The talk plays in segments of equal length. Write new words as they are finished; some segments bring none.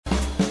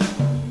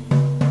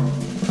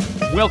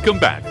Welcome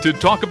back to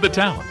Talk of the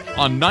Town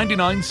on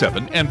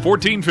 99.7 and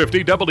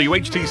 1450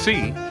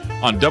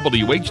 WHTC, on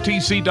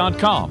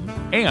WHTC.com,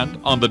 and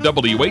on the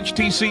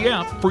WHTC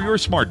app for your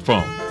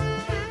smartphone.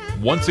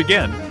 Once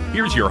again,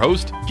 here's your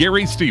host,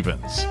 Gary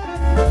Stevens.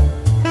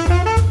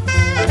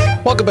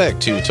 Welcome back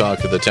to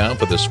Talk of the Town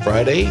for this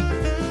Friday,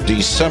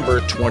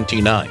 December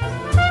 29th.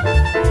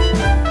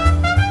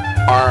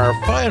 Our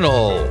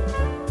final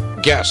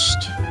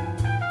guest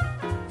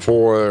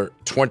for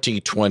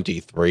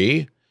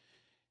 2023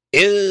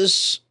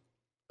 is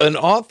an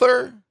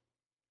author,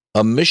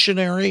 a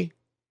missionary,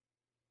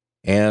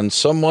 and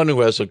someone who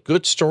has a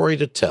good story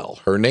to tell.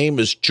 Her name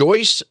is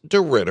Joyce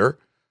de Ridder,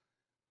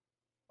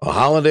 a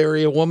Holland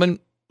area woman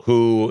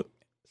who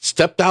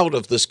stepped out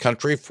of this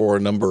country for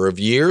a number of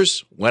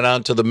years, went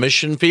on to the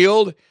mission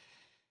field,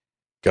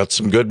 got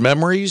some good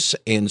memories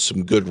and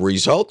some good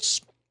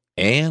results,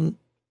 and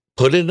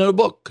put it in a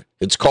book.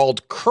 It's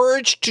called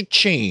Courage to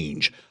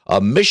Change, a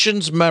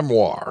missions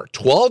memoir,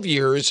 12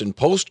 years in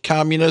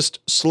post-communist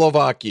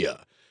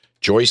Slovakia.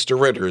 Joyce de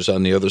Ridder is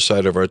on the other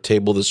side of our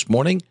table this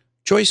morning.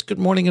 Joyce, good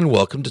morning and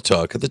welcome to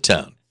Talk of the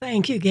Town.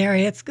 Thank you,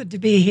 Gary. It's good to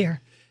be here.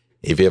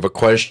 If you have a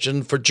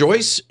question for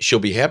Joyce, she'll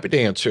be happy to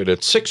answer it at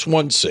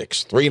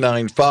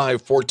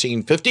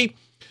 616-395-1450,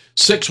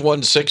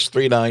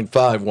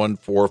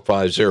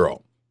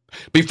 616-395-1450.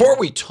 Before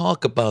we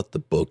talk about the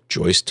book,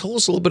 Joyce, tell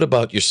us a little bit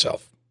about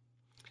yourself.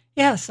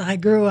 Yes, I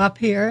grew up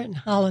here in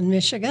Holland,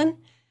 Michigan,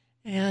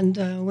 and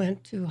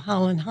went to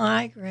Holland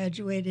High,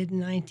 graduated in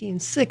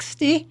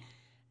 1960,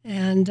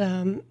 and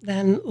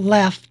then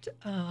left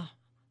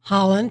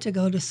Holland to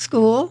go to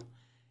school,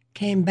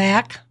 came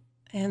back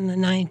in the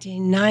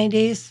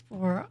 1990s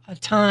for a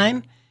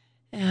time,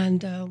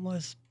 and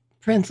was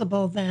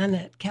principal then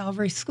at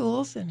Calvary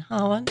Schools in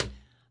Holland,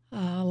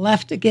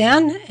 left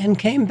again, and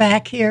came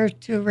back here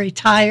to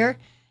retire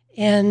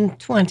in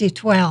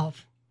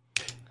 2012.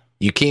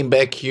 You came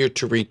back here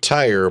to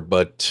retire,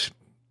 but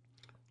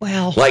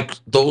like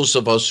those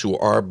of us who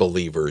are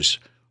believers,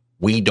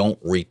 we don't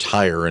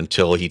retire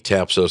until he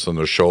taps us on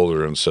the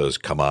shoulder and says,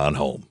 come on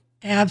home.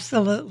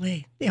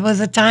 Absolutely. It was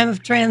a time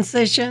of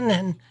transition,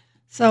 and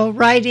so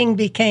writing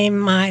became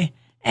my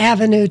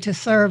avenue to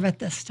serve at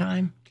this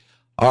time.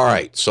 All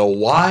right. So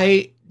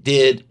why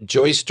did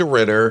Joyce de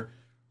Ridder,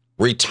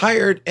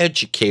 retired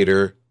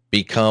educator,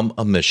 become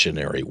a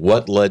missionary?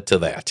 What led to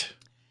that?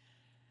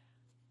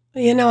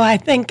 You know, I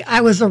think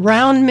I was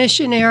around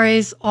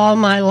missionaries all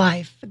my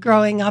life.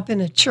 Growing up in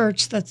a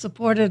church that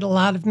supported a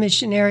lot of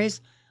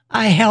missionaries,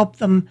 I helped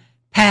them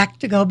pack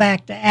to go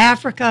back to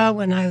Africa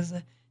when I was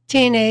a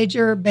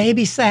teenager,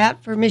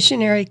 babysat for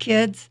missionary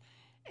kids,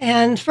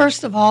 and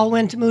first of all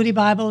went to Moody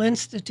Bible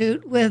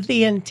Institute with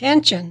the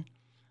intention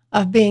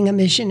of being a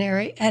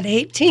missionary at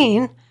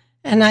 18,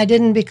 and I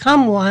didn't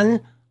become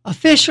one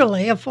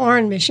officially, a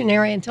foreign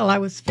missionary, until I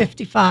was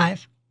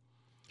 55.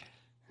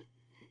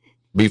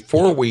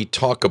 Before we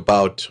talk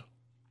about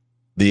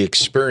the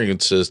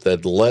experiences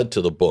that led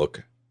to the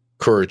book,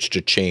 Courage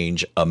to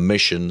Change, a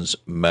missions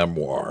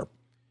memoir,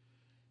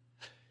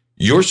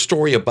 your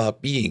story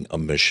about being a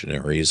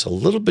missionary is a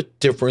little bit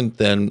different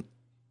than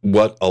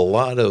what a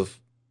lot of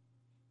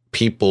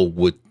people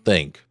would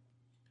think,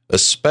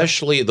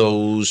 especially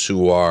those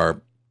who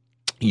are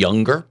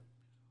younger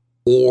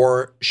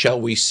or, shall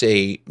we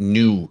say,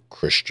 new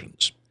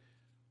Christians,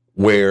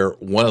 where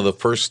one of the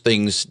first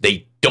things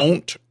they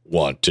don't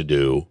want to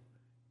do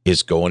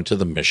is go into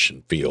the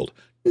mission field.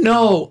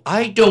 No,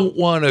 I don't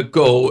want to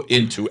go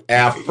into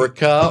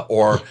Africa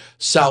or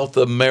South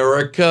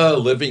America,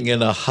 living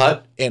in a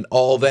hut and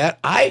all that.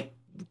 I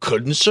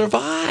couldn't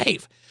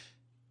survive.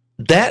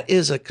 That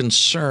is a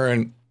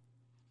concern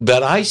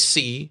that I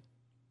see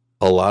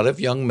a lot of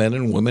young men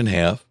and women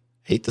have.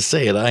 Hate to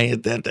say it, I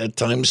had that at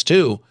times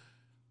too,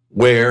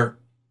 where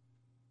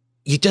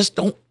you just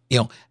don't,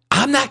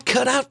 I'm not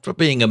cut out for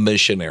being a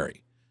missionary.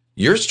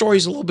 Your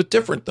story's a little bit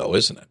different, though,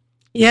 isn't it?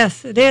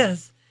 Yes, it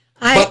is.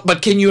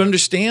 But can you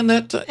understand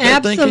that?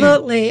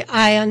 Absolutely,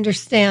 I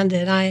understand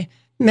it. I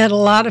met a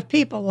lot of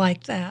people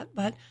like that.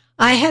 But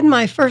I had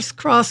my first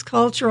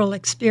cross-cultural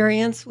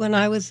experience when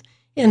I was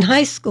in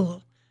high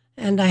school.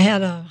 And I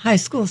had a high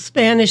school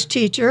Spanish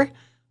teacher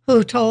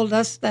who told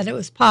us that it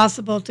was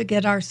possible to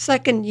get our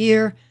second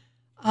year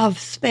of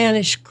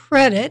Spanish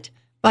credit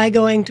by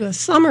going to a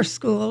summer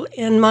school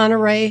in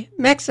Monterrey,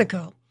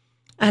 Mexico.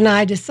 And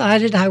I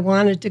decided I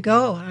wanted to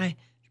go. I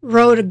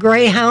rode a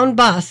Greyhound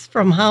bus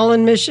from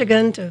Holland,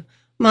 Michigan to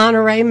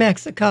Monterrey,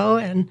 Mexico,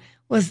 and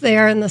was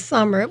there in the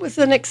summer. It was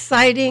an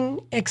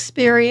exciting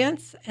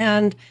experience,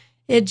 and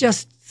it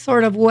just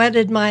sort of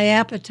whetted my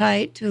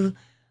appetite to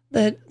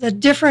the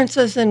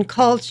differences in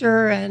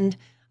culture. And,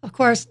 of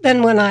course,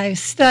 then when I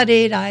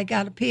studied, I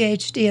got a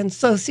PhD in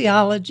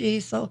sociology,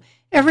 so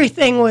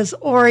everything was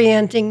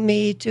orienting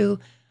me to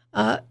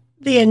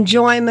the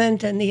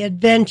enjoyment and the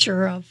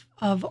adventure of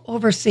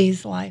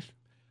overseas life.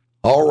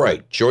 All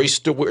right. Joyce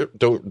de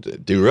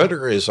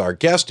Ridder is our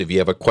guest. If you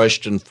have a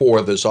question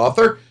for this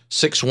author,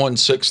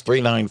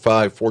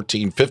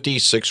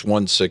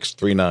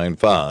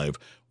 616-395-1450,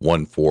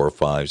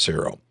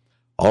 616-395-1450.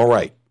 All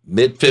right,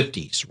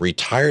 mid-50s,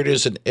 retired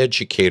as an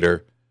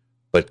educator,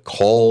 but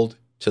called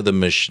to the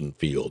mission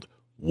field.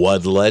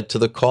 What led to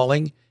the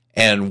calling,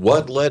 and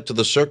what led to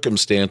the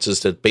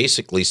circumstances that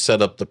basically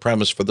set up the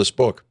premise for this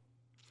book?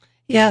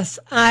 Yes,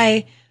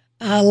 I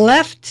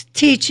left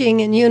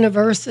teaching in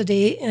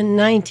university in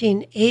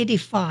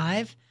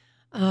 1985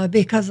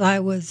 because I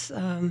was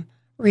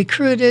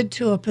recruited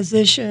to a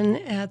position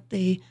at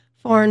the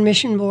Foreign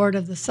Mission Board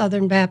of the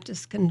Southern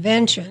Baptist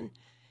Convention.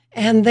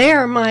 And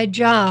there, my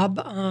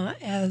job,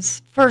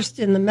 as first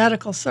in the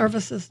Medical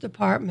Services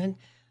Department,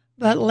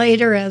 but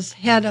later as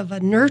head of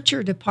a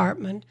nurture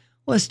department,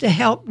 was to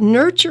help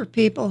nurture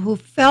people who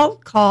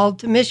felt called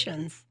to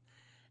missions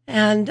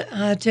and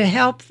to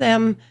help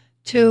them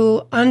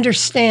to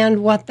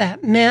understand what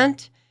that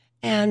meant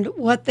and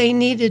what they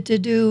needed to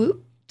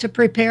do to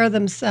prepare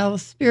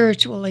themselves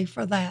spiritually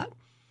for that.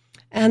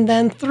 And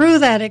then through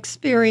that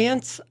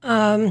experience,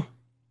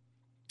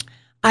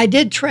 I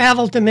did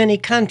travel to many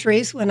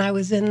countries when I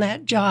was in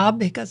that job,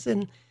 because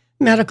in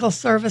medical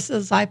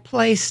services, I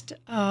placed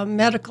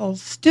medical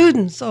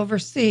students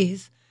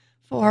overseas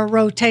for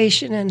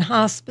rotation in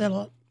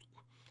hospital.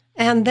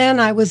 And then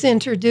I was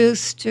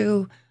introduced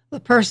to the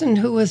person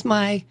who was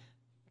my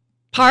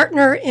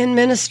partner in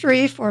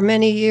ministry for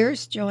many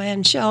years,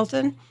 Joanne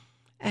Shelton,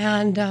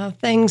 and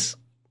things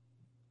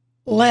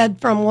led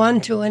from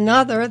one to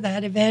another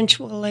that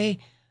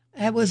eventually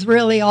it was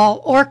really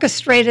all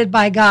orchestrated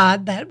by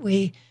God that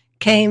we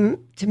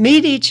came to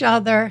meet each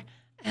other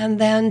and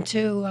then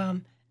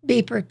to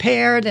be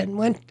prepared, and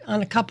went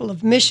on a couple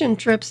of mission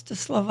trips to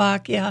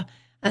Slovakia,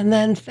 and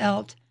then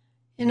felt,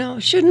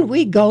 shouldn't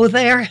we go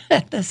there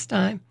at this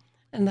time?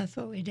 And that's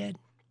what we did.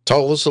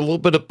 Tell us a little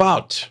bit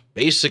about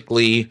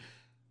basically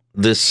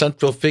the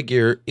central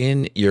figure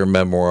in your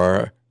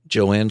memoir,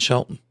 Joanne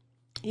Shelton.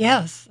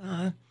 Yes.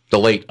 The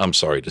late, I'm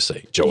sorry to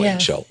say, Joanne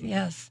Shelton.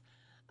 Yes.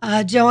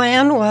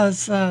 Joanne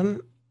was a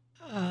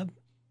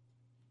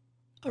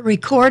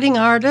recording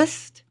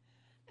artist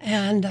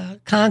and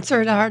a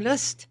concert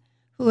artist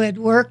who had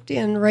worked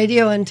in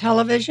radio and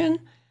television,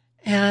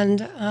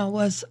 and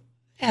was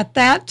at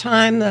that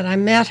time that I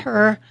met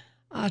her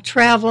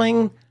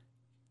traveling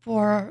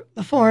for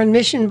the Foreign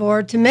Mission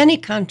Board to many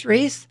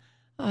countries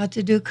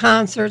to do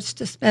concerts,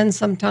 to spend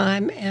some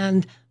time.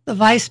 And the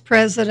vice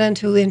president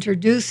who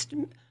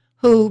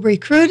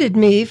recruited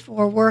me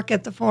for work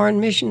at the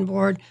Foreign Mission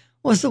Board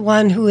was the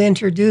one who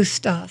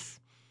introduced us.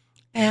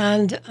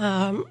 And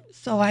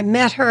so I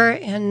met her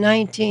in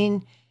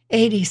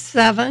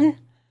 1987.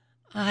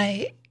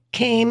 I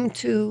came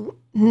to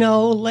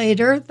know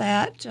later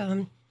that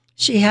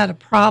she had a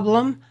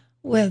problem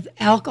with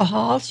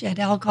alcohol. She had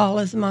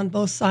alcoholism on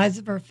both sides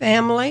of her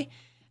family.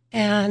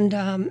 And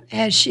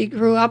as she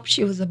grew up,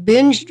 she was a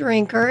binge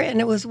drinker.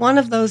 And it was one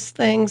of those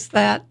things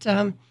that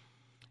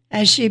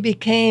as she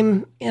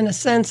became, in a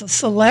sense, a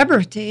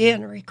celebrity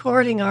and a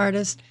recording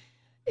artist,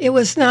 it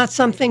was not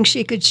something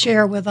she could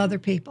share with other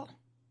people.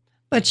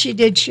 But she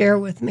did share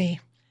with me.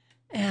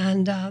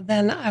 And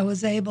then I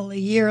was able a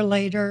year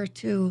later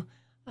to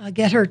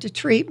get her to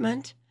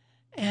treatment.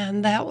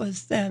 And that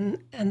was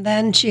then, and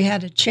then she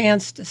had a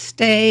chance to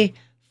stay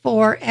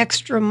 4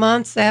 extra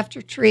months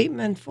after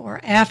treatment for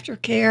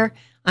aftercare.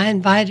 I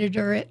invited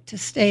her to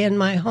stay in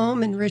my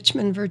home in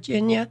Richmond,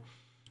 Virginia.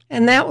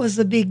 And that was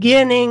the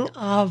beginning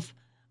of,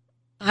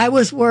 I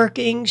was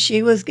working,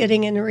 she was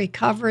getting into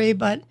recovery,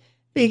 but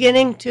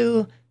beginning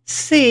to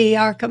see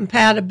our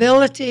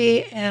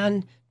compatibility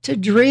and to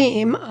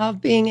dream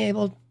of being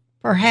able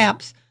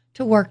perhaps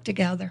to work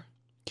together.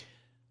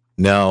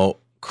 Now,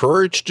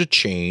 Courage to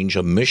Change,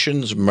 a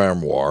missions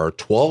memoir,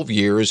 12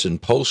 years in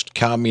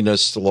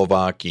post-communist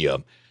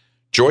Slovakia.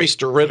 Joyce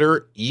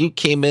DeRitter, you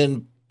came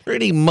in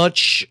pretty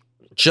much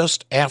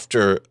just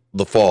after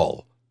the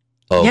fall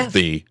of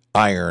the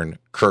Iron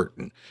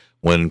Curtain,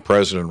 when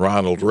President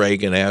Ronald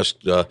Reagan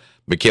asked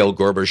Mikhail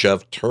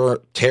Gorbachev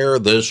to tear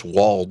this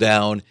wall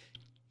down.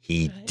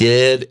 He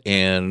did,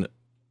 and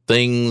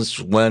things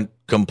went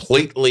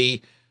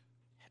completely,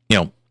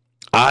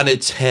 on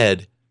its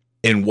head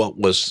in what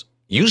was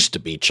used to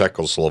be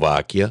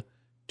Czechoslovakia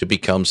to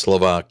become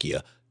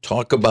Slovakia.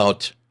 Talk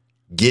about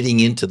getting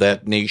into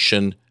that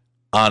nation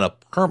on a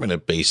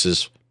permanent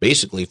basis,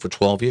 basically for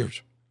 12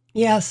 years.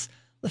 Yes.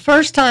 The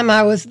first time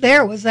I was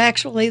there was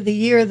actually the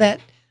year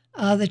that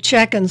the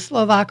Czech and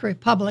Slovak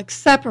Republic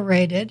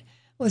separated. It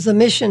was a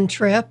mission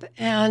trip.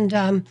 And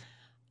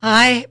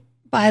by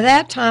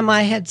that time,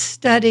 I had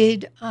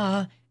studied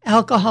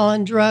alcohol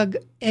and drug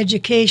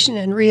education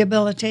and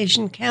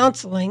rehabilitation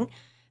counseling.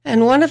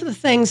 And one of the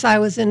things I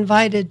was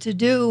invited to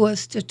do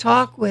was to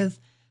talk with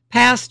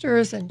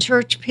pastors and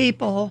church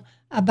people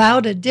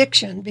about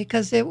addiction,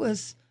 because it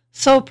was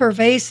so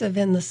pervasive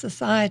in the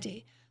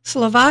society.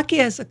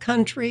 Slovakia is a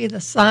country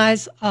the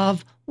size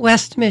of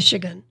West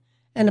Michigan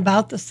and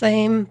about the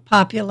same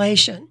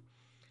population.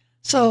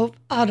 So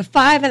out of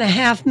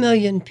 5.5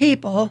 million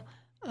people,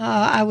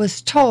 I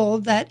was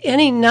told that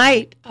any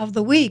night of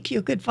the week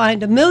you could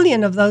find 1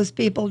 million of those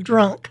people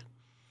drunk.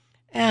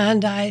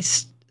 And I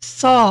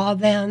saw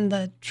then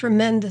the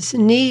tremendous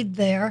need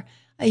there.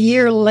 A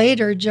year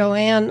later,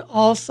 Joanne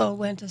also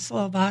went to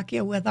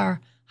Slovakia with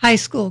our high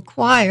school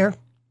choir.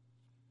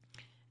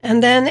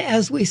 And then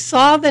as we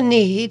saw the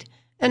need,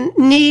 and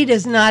need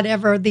is not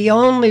ever the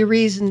only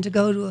reason to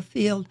go to a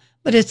field,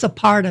 but it's a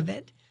part of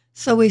it.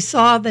 So we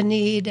saw the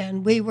need,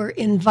 and we were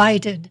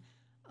invited,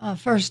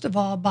 first of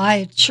all, by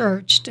a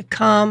church to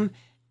come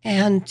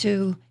and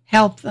to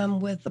help them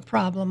with the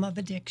problem of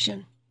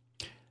addiction.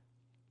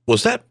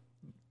 Was that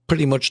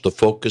pretty much the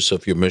focus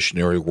of your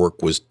missionary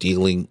work, was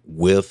dealing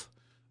with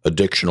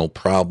addictional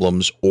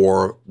problems,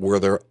 or were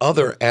there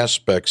other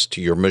aspects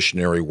to your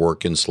missionary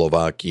work in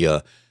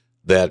Slovakia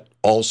that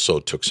also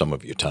took some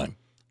of your time?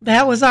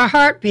 That was our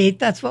heartbeat.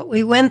 That's what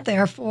we went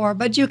there for.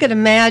 But you could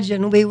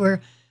imagine we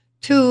were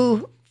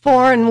two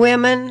foreign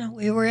women.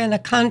 We were in a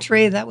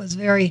country that was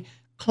very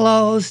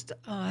closed,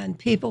 and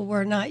people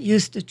were not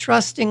used to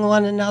trusting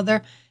one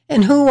another.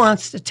 And who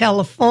wants to tell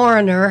a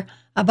foreigner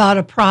about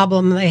a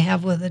problem they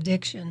have with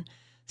addiction?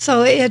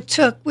 So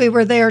we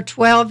were there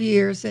 12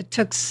 years. It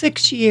took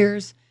 6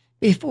 years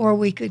before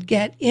we could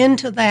get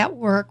into that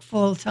work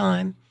full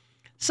time.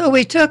 So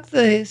we took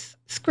the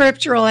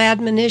scriptural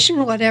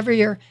admonition, whatever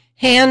your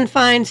hand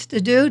finds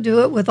to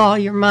do it with all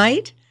your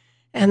might.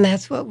 And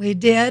that's what we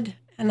did.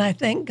 And I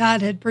think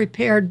God had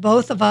prepared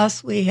both of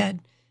us. We had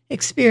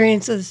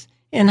experiences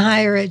in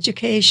higher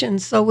education,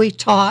 so we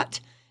taught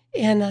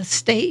in a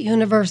state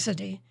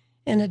university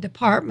in a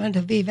department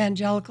of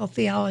evangelical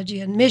theology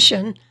and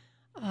mission,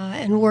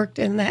 and worked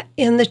in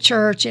the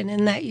church and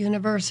in that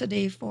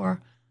university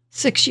for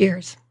 6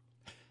 years.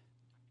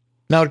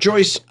 Now,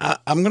 Joyce,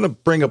 I'm going to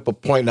bring up a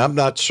point. I'm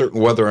not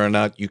certain whether or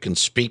not you can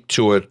speak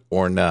to it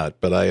or not,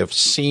 but I have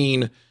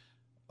seen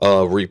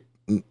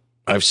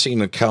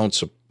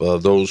accounts of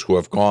those who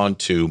have gone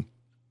to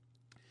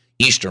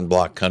Eastern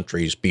Bloc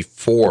countries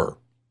before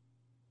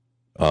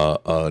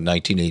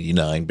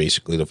 1989,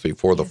 basically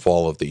before the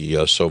fall of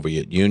the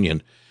Soviet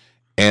Union,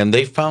 and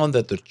they found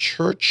that the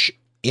church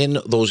in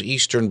those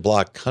Eastern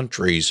Bloc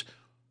countries,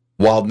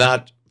 while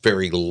not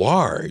very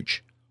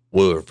large,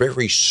 were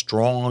very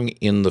strong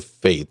in the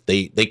faith.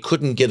 They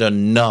couldn't get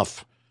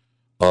enough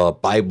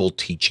Bible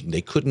teaching.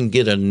 They couldn't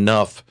get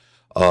enough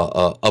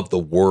of the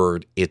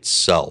Word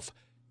itself.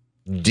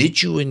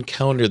 Did you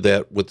encounter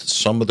that with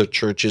some of the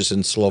churches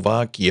in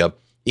Slovakia,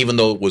 even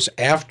though it was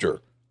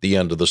after the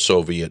end of the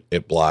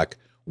Soviet bloc,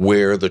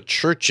 where the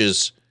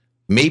churches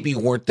maybe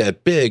weren't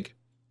that big,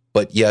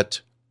 but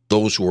yet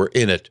those who were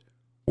in it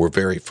were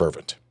very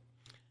fervent?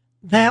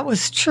 That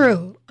was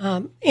true.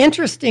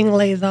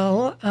 Interestingly,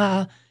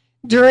 though,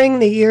 during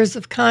the years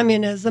of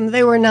communism,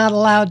 they were not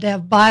allowed to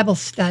have Bible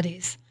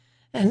studies,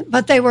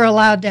 but they were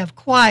allowed to have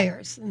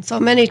choirs. And so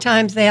many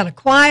times they had a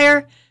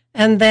choir,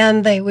 and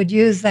then they would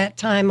use that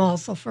time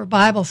also for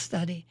Bible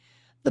study.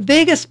 The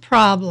biggest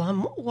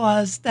problem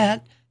was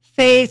that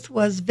faith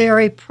was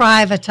very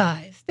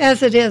privatized,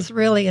 as it is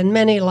really in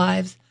many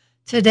lives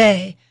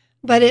today.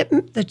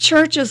 But the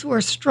churches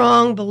were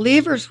strong,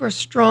 believers were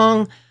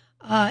strong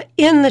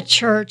in the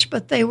church,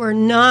 but they were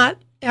not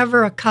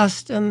ever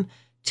accustomed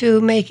to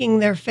making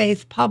their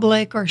faith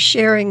public or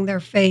sharing their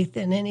faith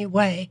in any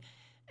way.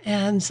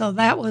 And so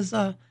that was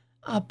a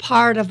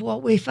part of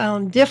what we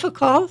found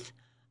difficult.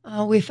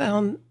 We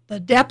found the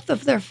depth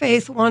of their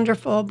faith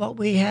wonderful, but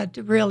we had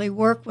to really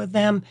work with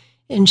them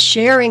in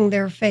sharing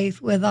their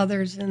faith with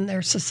others in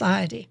their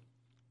society.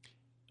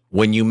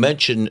 When you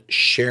mention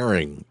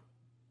sharing,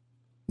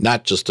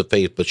 not just the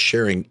faith, but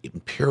sharing in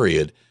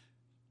period,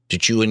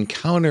 did you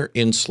encounter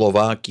in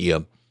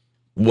Slovakia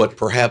what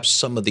perhaps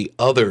some of the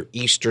other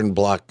Eastern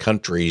Bloc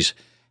countries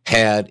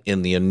had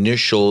in the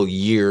initial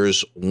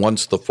years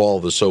once the fall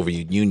of the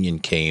Soviet Union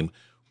came,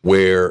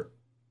 where,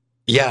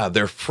 yeah,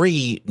 they're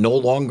free, no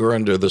longer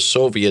under the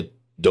Soviet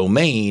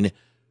domain,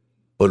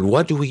 but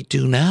what do we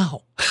do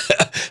now?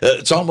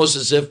 It's almost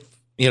as if,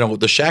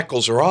 the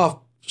shackles are off,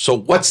 so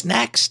what's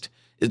next?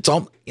 It's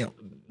all,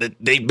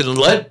 they've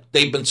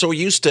been so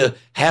used to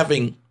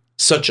having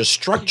such a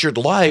structured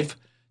life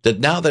that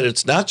now that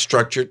it's not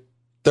structured,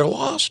 they're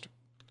lost.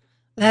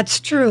 That's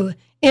true.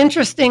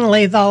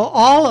 Interestingly, though,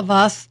 all of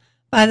us,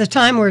 by the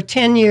time we're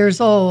 10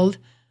 years old,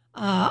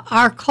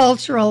 our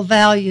cultural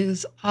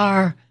values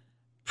are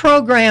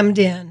programmed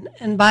in.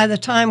 And by the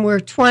time we're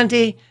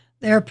 20,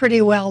 they're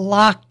pretty well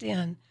locked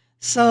in.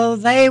 So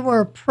they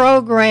were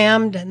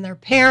programmed, and their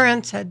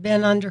parents had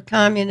been under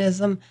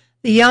communism.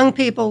 The young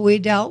people we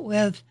dealt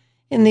with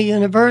in the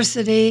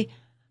university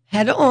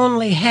had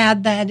only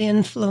had that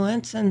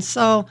influence. And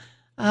so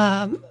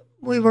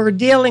we were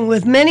dealing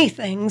with many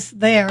things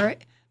there.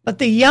 But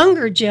the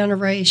younger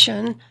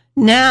generation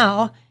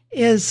now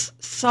is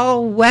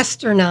so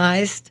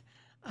westernized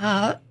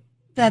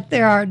that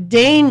there are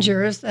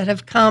dangers that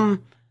have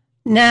come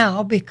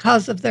now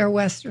because of their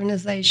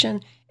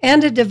westernization,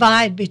 and a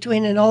divide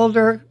between an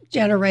older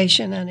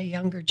generation and a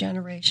younger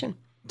generation.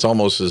 It's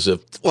almost as if,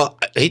 well,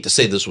 I hate to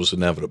say this was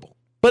inevitable,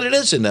 but it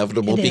is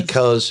inevitable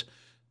because,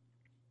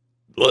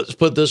 let's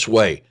put it this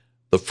way,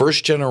 the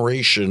first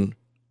generation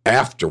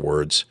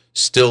afterwards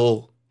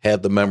still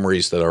had the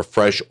memories that are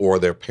fresh or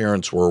their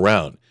parents were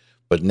around.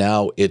 But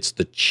now it's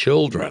the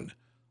children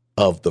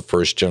of the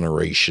first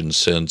generation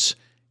since,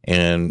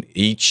 and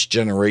each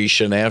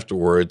generation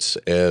afterwards,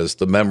 as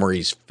the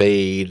memories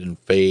fade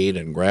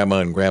and grandma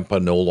and grandpa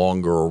no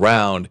longer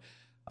around,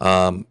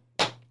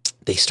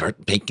 they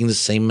start making the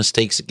same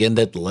mistakes again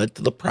that led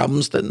to the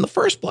problems that in the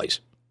first place.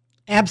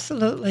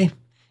 Absolutely.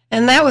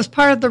 And that was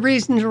part of the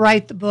reason to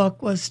write the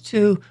book, was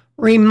to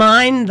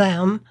remind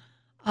them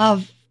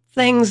of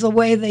things the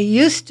way they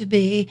used to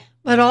be,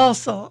 but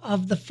also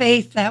of the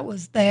faith that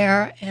was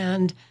there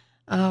and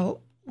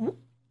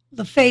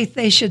the faith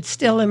they should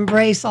still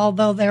embrace,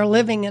 although they're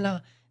living in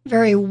a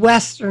very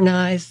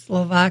westernized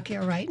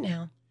Slovakia right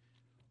now.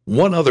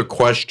 One other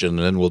question, and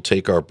then we'll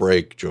take our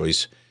break,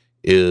 Joyce,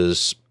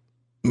 is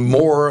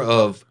more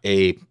of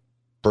a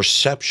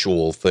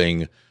perceptual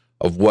thing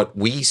of what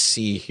we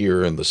see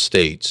here in the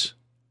States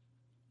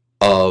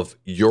of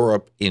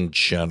Europe in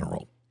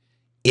general.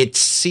 It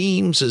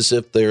seems as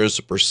if there's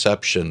a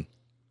perception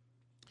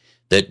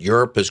that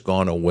Europe has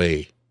gone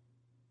away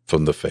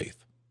from the faith.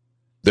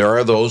 There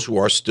are those who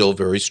are still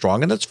very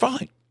strong, and that's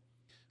fine.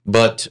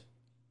 But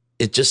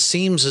it just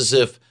seems as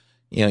if,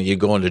 you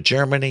go into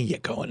Germany, you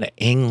go into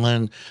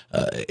England,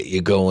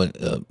 you go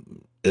into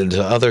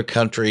other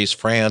countries,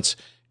 France,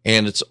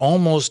 and it's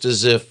almost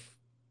as if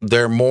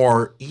they're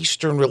more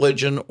Eastern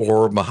religion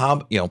or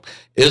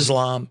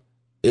Islam.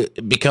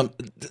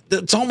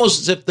 It's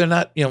almost as if they're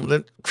not,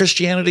 that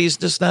Christianity is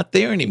just not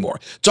there anymore.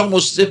 It's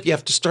almost as if you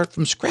have to start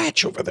from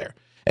scratch over there.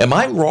 Am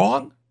I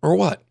wrong or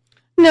what?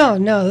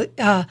 No,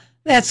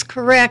 that's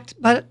correct.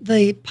 But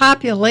the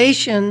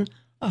population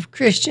of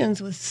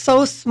Christians was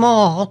so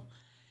small,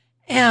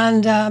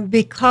 and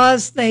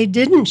because they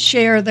didn't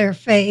share their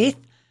faith,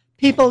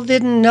 people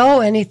didn't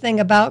know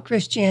anything about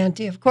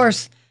Christianity. Of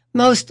course,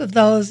 most of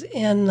those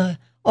in the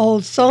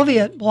old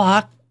Soviet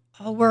bloc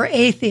were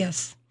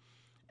atheists.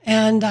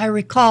 And I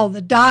recall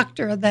the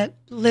doctor that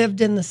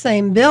lived in the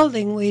same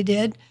building we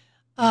did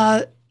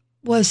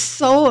was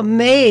so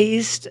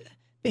amazed,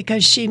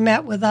 because she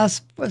met with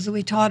us as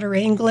we taught her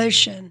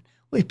English and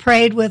we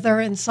prayed with her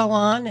and so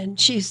on. And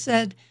she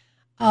said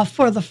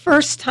for the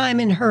first time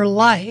in her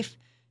life,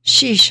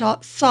 she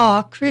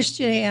saw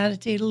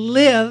Christianity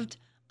lived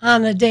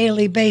on a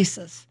daily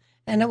basis.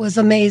 And it was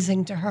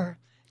amazing to her,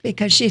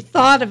 because she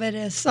thought of it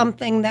as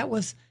something that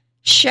was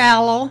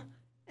shallow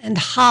and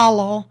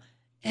hollow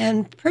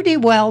and pretty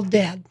well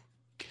dead.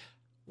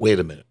 Wait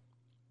a minute.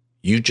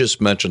 You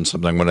just mentioned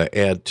something I'm going to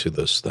add to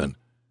this then.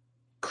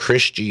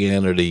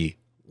 Christianity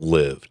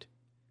lived.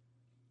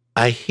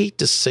 I hate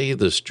to say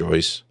this,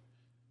 Joyce,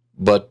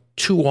 but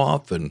too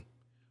often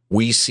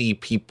we see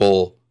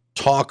people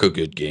talk a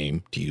good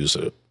game, to use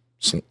a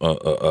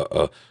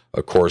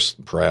coarse,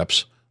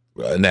 perhaps,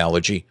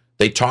 analogy.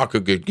 They talk a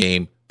good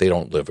game. They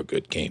don't live a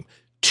good game.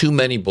 Too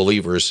many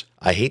believers,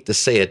 I hate to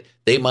say it,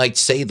 they might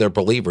say they're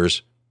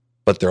believers,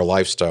 but their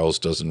lifestyles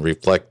doesn't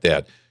reflect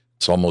that.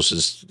 It's almost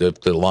as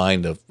if the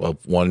line of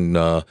one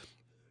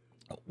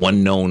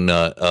known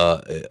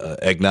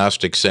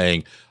agnostic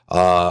saying,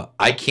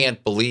 I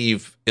can't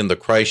believe in the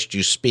Christ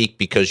you speak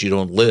because you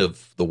don't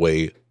live the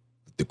way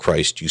the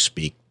Christ you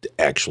speak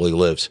actually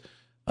lives.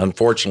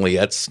 Unfortunately,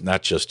 that's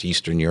not just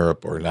Eastern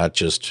Europe or not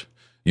just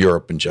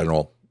Europe in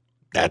general.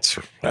 That's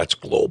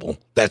global.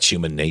 That's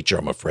human nature,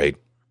 I'm afraid.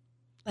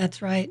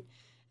 That's right.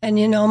 And,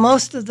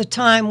 most of the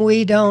time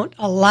we don't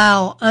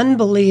allow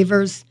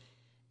unbelievers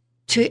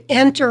to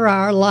enter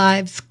our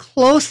lives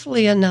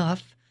closely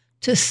enough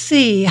to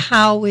see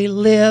how we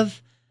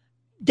live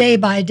day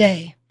by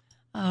day.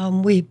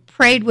 We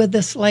prayed with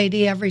this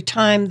lady every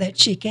time that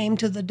she came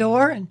to the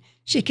door, and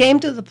she came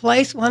to the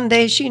place. One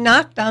day she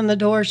knocked on the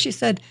door. She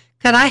said,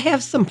 "Could I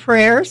have some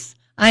prayers?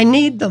 I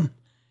need them."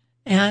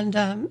 And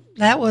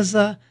that was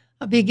a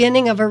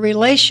beginning of a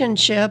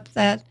relationship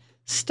that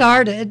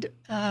started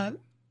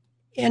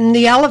in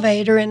the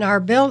elevator in our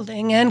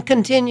building and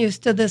continues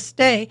to this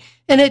day.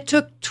 And it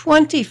took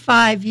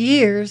 25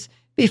 years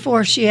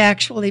before she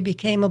actually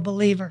became a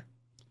believer.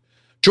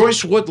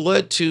 Joyce, what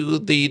led to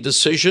the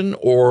decision,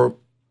 or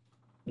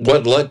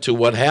what led to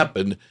what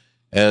happened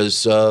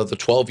as the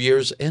 12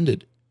 years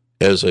ended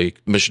as a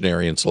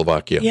missionary in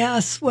Slovakia?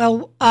 Yes,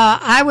 well,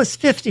 I was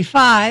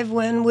 55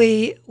 when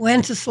we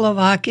went to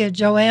Slovakia.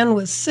 Joanne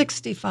was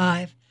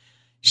 65.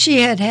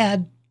 She had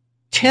had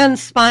 10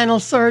 spinal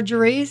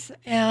surgeries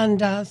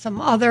and some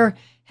other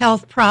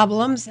health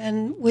problems,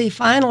 and we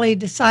finally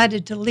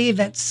decided to leave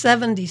at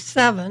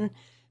 77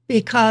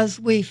 because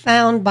we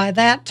found by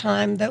that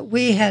time that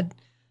we had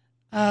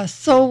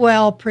so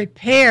well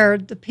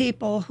prepared the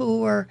people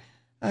who were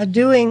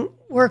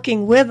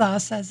working with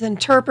us as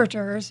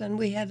interpreters, and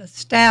we had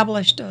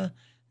established a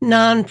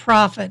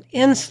nonprofit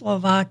in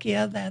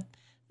Slovakia that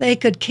they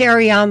could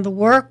carry on the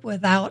work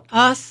without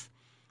us.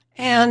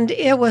 And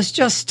it was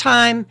just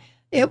time.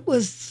 It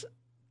was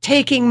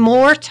taking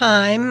more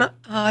time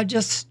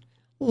just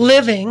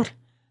living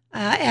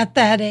at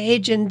that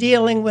age and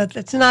dealing with,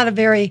 it's not a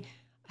very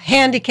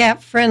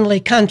handicap-friendly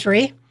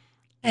country.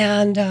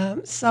 And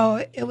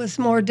so it was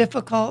more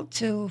difficult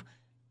to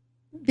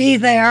be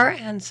there.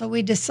 And so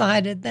we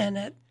decided then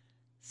at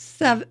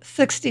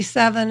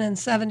 67 and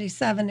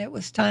 77 it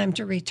was time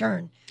to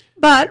return.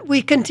 But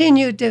we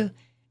continued to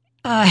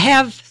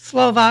have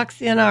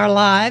Slovaks in our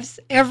lives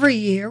every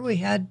year. We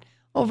had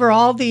over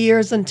all the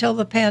years until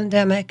the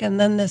pandemic, and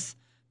then this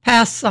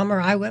past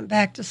summer I went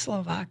back to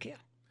Slovakia.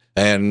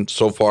 And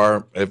so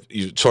far, if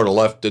you sort of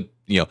left it,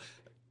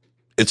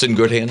 it's in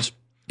good hands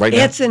right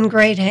now? It's in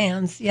great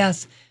hands,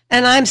 yes.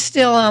 And I'm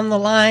still on the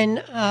line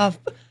of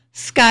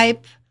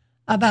Skype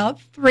about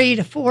 3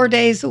 to 4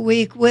 days a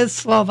week with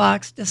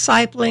Slovaks,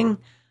 discipling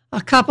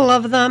a couple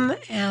of them,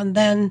 and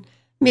then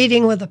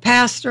meeting with a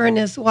pastor and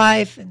his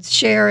wife and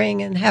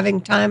sharing and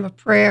having time of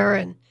prayer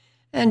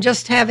and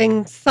just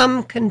having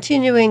some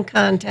continuing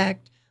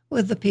contact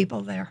with the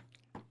people there.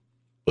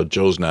 But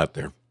Joe's not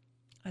there.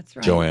 That's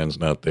right. Joanne's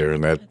not there,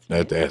 and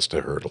that has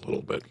to hurt a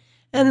little bit.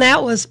 And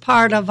that was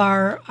part of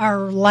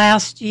our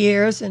last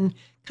years. And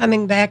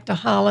coming back to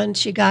Holland,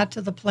 she got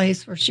to the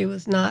place where she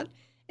was not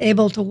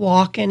able to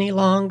walk any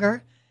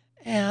longer.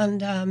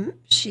 And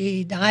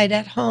she died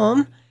at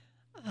home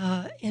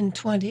in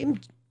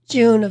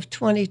June of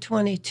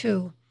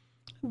 2022.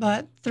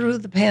 But through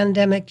the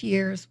pandemic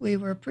years, we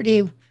were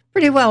pretty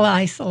well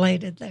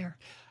isolated there.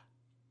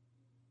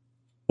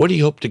 What do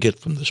you hope to get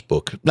from this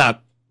book?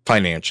 Not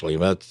financially,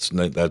 that's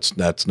not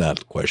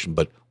the question,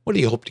 but what do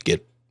you hope to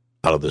get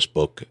out of this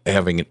book,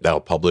 having it now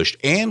published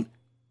and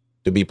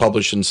to be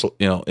published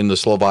in the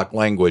Slovak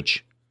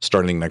language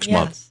starting next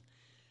month?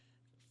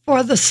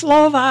 For the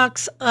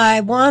Slovaks, I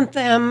want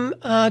them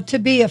to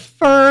be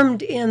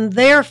affirmed in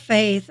their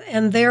faith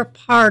and their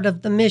part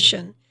of the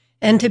mission,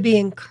 and to be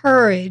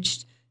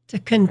encouraged to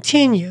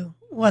continue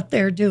what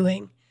they're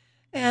doing.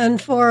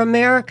 And for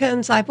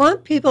Americans, I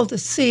want people to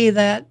see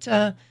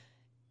that,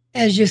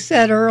 as you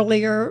said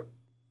earlier,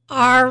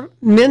 our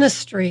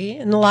ministry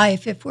in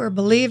life, if we're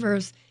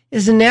believers,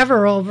 is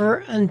never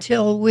over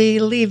until we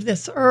leave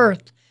this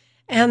earth,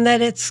 and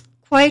that it's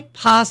quite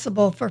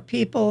possible for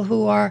people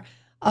who are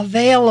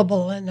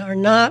available and are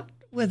not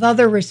with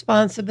other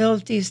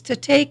responsibilities to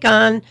take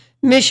on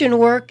mission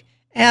work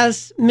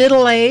as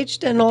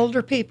middle-aged and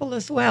older people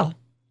as well.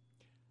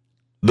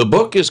 The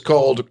book is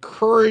called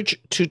Courage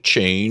to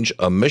Change,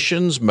 a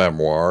Missions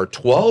Memoir,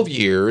 12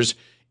 Years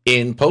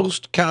in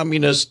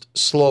Post-Communist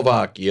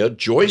Slovakia.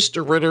 Joyce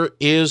DeRitter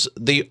is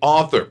the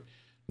author.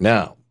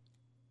 Now,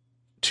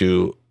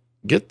 to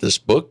get this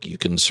book, you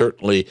can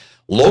certainly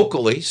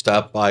locally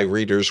stop by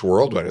Reader's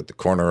World right at the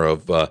corner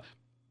of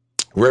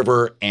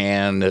River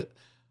and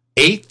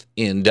 8th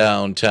in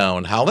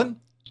downtown Holland,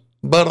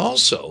 but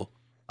also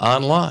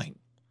online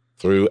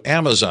through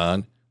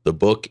Amazon. The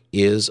book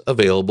is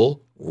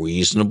available,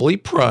 reasonably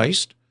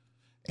priced,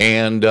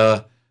 and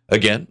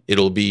again,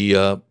 it'll be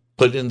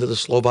put into the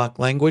Slovak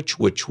language,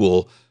 which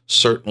will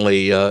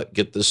certainly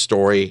get the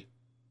story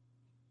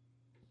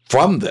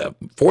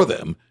for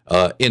them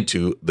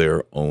into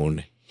their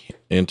own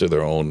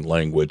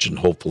language, and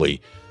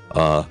hopefully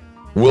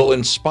will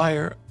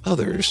inspire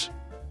others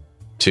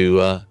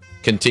to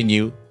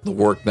continue the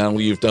work not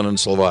only you've done in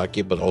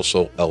Slovakia, but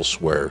also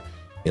elsewhere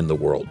in the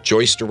world.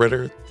 Joyce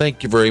DeRitter,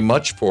 thank you very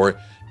much for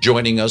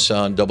joining us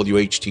on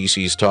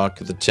WHTC's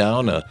Talk of the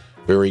Town. A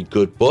very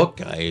good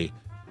book. I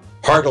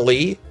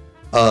heartily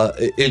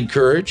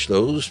encourage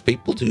those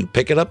people to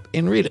pick it up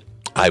and read it.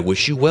 I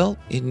wish you well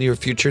in your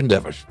future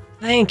endeavors.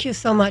 Thank you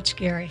so much,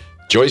 Gary.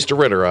 Joyce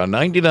DeRitter on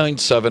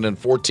 99.7 and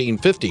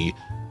 1450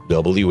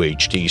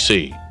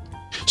 WHTC.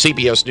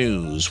 CBS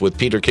News with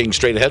Peter King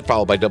straight ahead,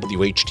 followed by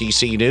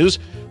WHTC News.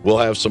 We'll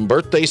have some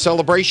birthday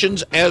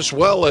celebrations as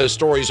well as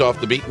stories off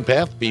the beaten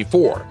path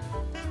before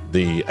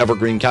the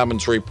Evergreen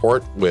Commons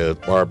Report with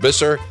Barb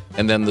Bisser,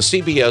 and then the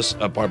WHTC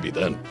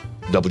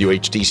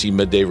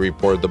Midday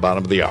Report at the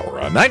bottom of the hour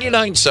on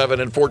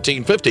 99.7 and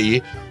 1450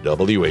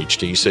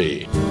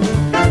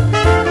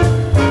 WHTC.